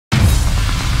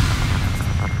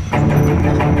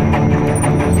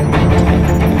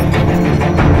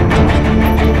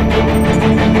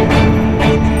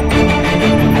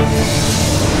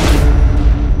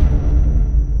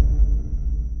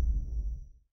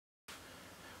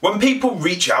When people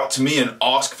reach out to me and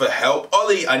ask for help,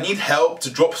 Ollie, I need help to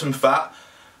drop some fat.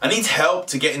 I need help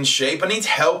to get in shape. I need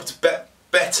help to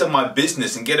better my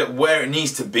business and get it where it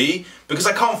needs to be because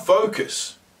I can't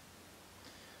focus.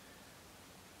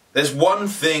 There's one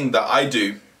thing that I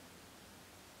do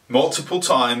multiple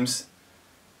times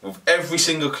with every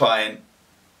single client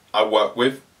I work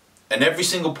with and every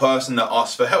single person that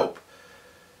asks for help.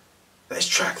 Let's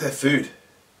track their food.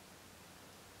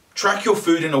 Track your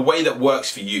food in a way that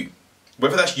works for you.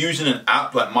 Whether that's using an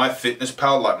app like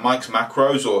MyFitnessPal, like Mike's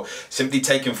Macros, or simply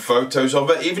taking photos of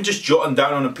it, even just jotting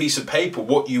down on a piece of paper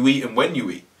what you eat and when you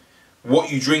eat,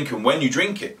 what you drink and when you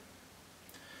drink it.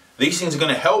 These things are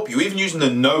going to help you, even using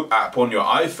the Note app on your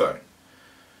iPhone.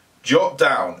 Jot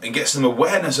down and get some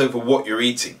awareness over what you're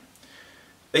eating.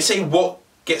 They say what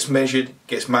gets measured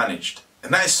gets managed,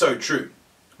 and that is so true.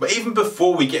 But even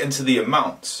before we get into the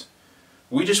amounts,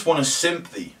 we just want to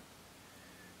simply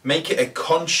make it a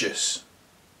conscious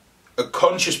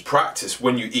practice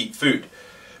when you eat food.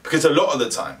 Because a lot of the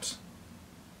times,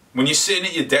 when you're sitting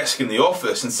at your desk in the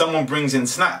office and someone brings in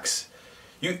snacks,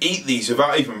 you eat these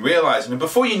without even realizing, and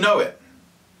before you know it,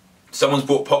 someone's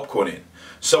brought popcorn in,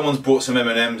 someone's brought some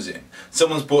M&Ms in,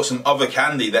 someone's brought some other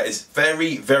candy that is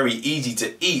very, very easy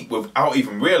to eat without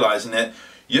even realizing it.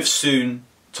 You've soon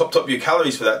topped up your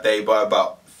calories for that day by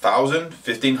about 1,000,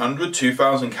 1,500,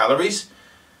 2,000 calories,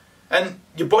 and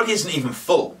your body isn't even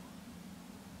full.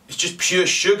 It's just pure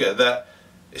sugar that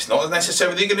it's not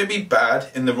necessarily going to be bad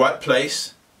in the right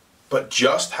place, but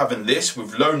just having this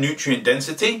with low nutrient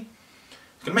density,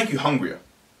 it's going to make you hungrier.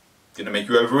 It's going to make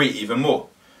you overeat even more,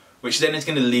 which then is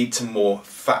going to lead to more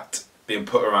fat being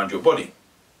put around your body.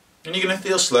 And you're going to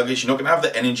feel sluggish, you're not going to have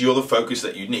the energy or the focus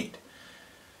that you need.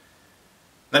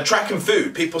 Now, tracking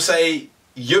food, people say,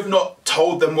 you've not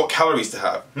told them what calories to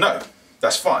have. No,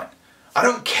 that's fine. I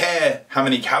don't care how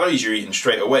many calories you're eating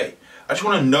straight away. I just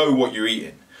want to know what you're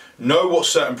eating. Know what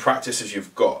certain practices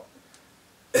you've got.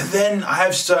 And then I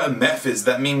have certain methods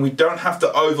that mean we don't have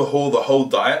to overhaul the whole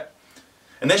diet.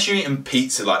 Unless you're eating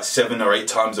pizza like 7 or 8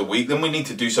 times a week, then we need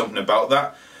to do something about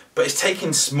that. But it's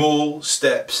taking small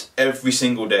steps every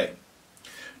single day.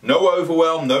 No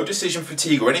overwhelm, no decision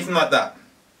fatigue or anything like that.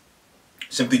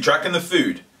 Simply tracking the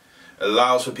food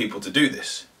allows for people to do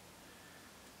this.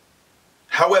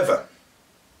 However,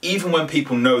 even when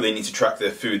people know they need to track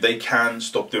their food, they can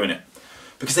stop doing it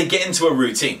because they get into a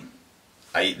routine.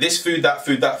 I eat this food, that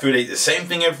food, that food, I eat the same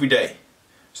thing every day.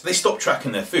 So they stop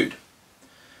tracking their food.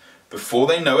 Before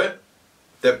they know it,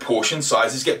 their portion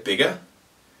sizes get bigger.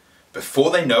 Before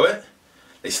they know it,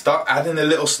 they start adding a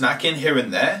little snack in here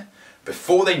and there.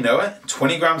 Before they know it,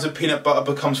 20 grams of peanut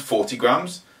butter becomes 40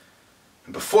 grams.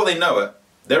 And before they know it,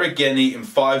 they're again eating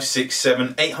 5, 6,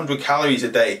 7, 800 calories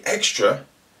a day extra,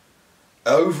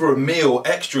 over a meal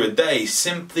extra a day,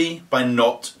 simply by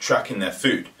not tracking their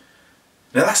food.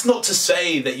 Now that's not to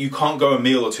say that you can't go a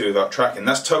meal or two without tracking,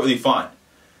 that's totally fine.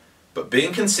 But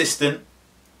being consistent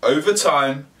over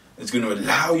time is going to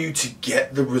allow you to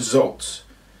get the results.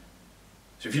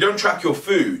 So if you don't track your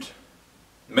food,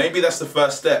 maybe that's the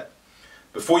first step.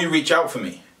 Before you reach out for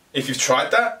me, if you've tried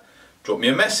that, drop me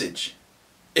a message.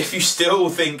 If you still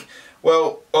think,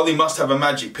 well, Ollie must have a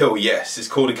magic pill, yes, it's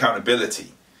called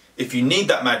accountability. If you need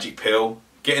that magic pill,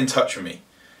 get in touch with me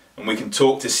and we can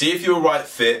talk to see if you're a right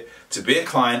fit to be a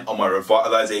client on my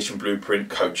Revitalization Blueprint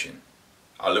coaching.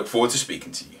 I look forward to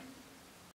speaking to you.